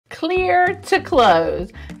clear to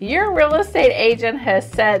close. Your real estate agent has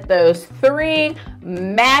said those 3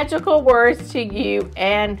 magical words to you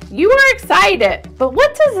and you are excited. But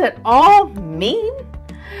what does it all mean?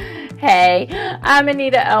 Hey, I'm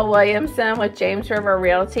Anita L Williamson with James River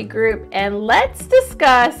Realty Group, and let's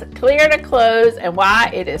discuss clear to close and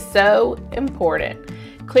why it is so important.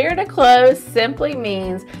 Clear to close simply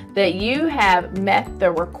means that you have met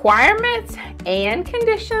the requirements and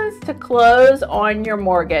conditions to close on your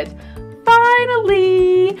mortgage.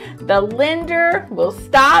 Finally, the lender will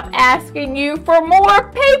stop asking you for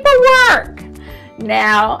more paperwork.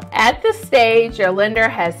 Now, at this stage, your lender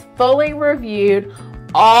has fully reviewed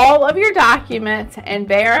all of your documents and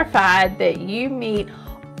verified that you meet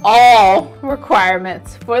all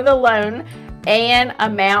requirements for the loan and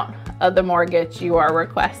amount of the mortgage you are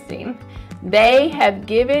requesting. They have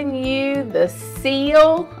given you the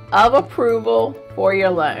seal of approval for your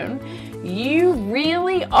loan. You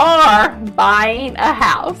really are buying a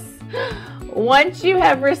house. Once you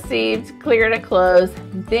have received clear to close,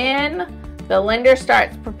 then the lender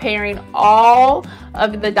starts preparing all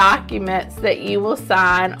of the documents that you will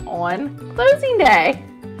sign on closing day.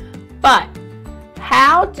 But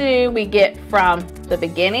how do we get from the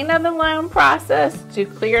beginning of the loan process to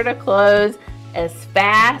clear to close as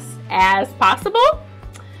fast as possible?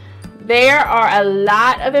 There are a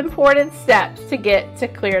lot of important steps to get to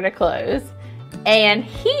clear to close. And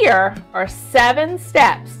here are 7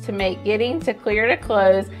 steps to make getting to clear to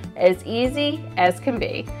close as easy as can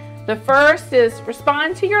be. The first is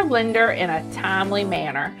respond to your lender in a timely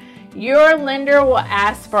manner. Your lender will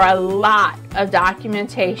ask for a lot of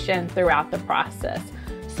documentation throughout the process.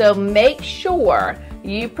 So make sure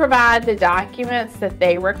you provide the documents that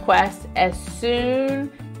they request as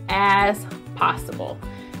soon as possible.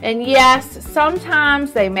 And yes,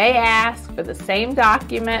 sometimes they may ask for the same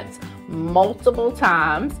documents multiple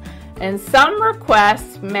times, and some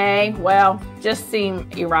requests may, well, just seem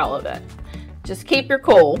irrelevant. Just keep your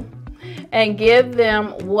cool and give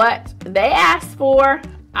them what they ask for.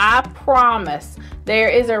 I promise there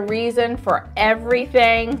is a reason for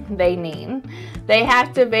everything they need. They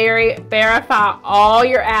have to verify all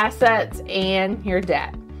your assets and your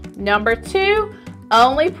debt. Number 2,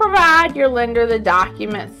 only provide your lender the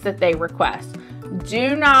documents that they request.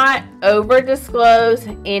 Do not over-disclose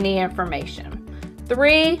any information.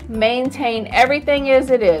 3, maintain everything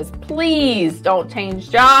as it is. Please don't change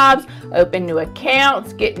jobs, open new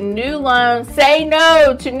accounts, get new loans, say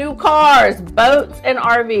no to new cars, boats, and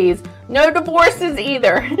RVs. No divorces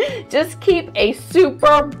either. Just keep a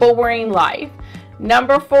super boring life.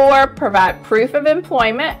 Number 4, provide proof of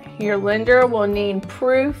employment. Your lender will need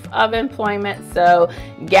proof of employment, so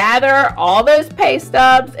gather all those pay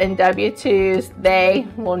stubs and W-2s. They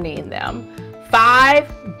will need them.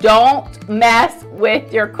 5, don't mess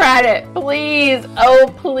with your credit. Please,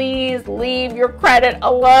 oh please, leave your credit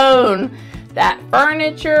alone. That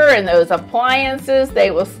furniture and those appliances,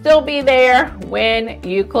 they will still be there when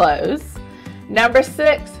you close. Number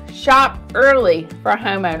 6, shop early for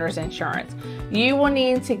homeowners insurance. You will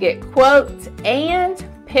need to get quotes and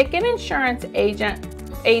pick an insurance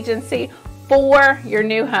agency for your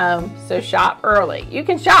new home, so shop early. You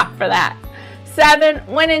can shop for that. 7,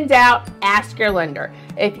 when in doubt, ask your lender.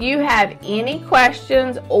 If you have any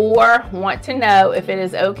questions or want to know if it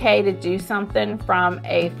is okay to do something from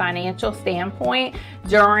a financial standpoint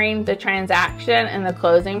during the transaction and the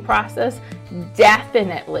closing process,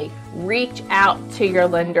 definitely reach out to your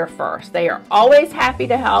lender first. They are always happy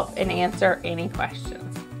to help and answer any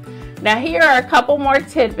questions. Now, here are a couple more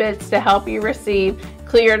tidbits to help you receive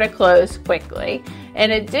clear to close quickly.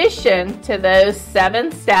 In addition to those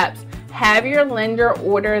 7 steps, have your lender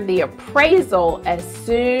order the appraisal as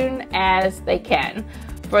soon as they can.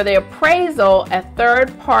 For the appraisal, a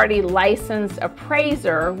third-party licensed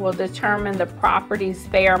appraiser will determine the property's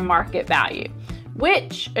fair market value,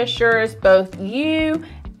 which assures both you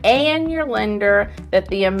and your lender that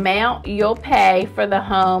the amount you'll pay for the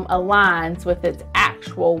home aligns with its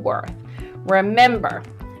actual worth. Remember,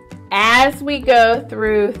 as we go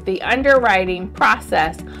through the underwriting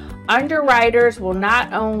process, underwriters will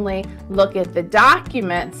not only look at the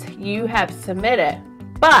documents you have submitted,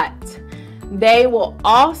 but they will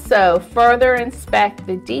also further inspect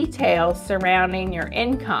the details surrounding your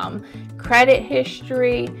income, credit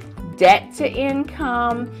history, debt to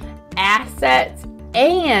income, assets,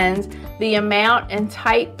 and the amount and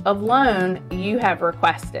type of loan you have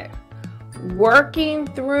requested. Working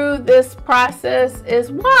through this process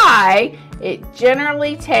is why it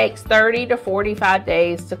generally takes 30 to 45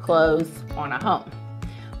 days to close on a home.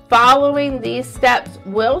 Following these steps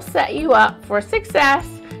will set you up for success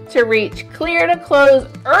to reach clear to close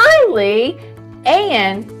early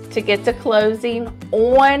and to get to closing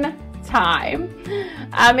on time.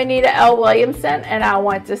 I'm Anita L Williamson, and I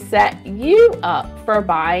want to set you up for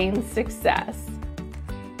buying success.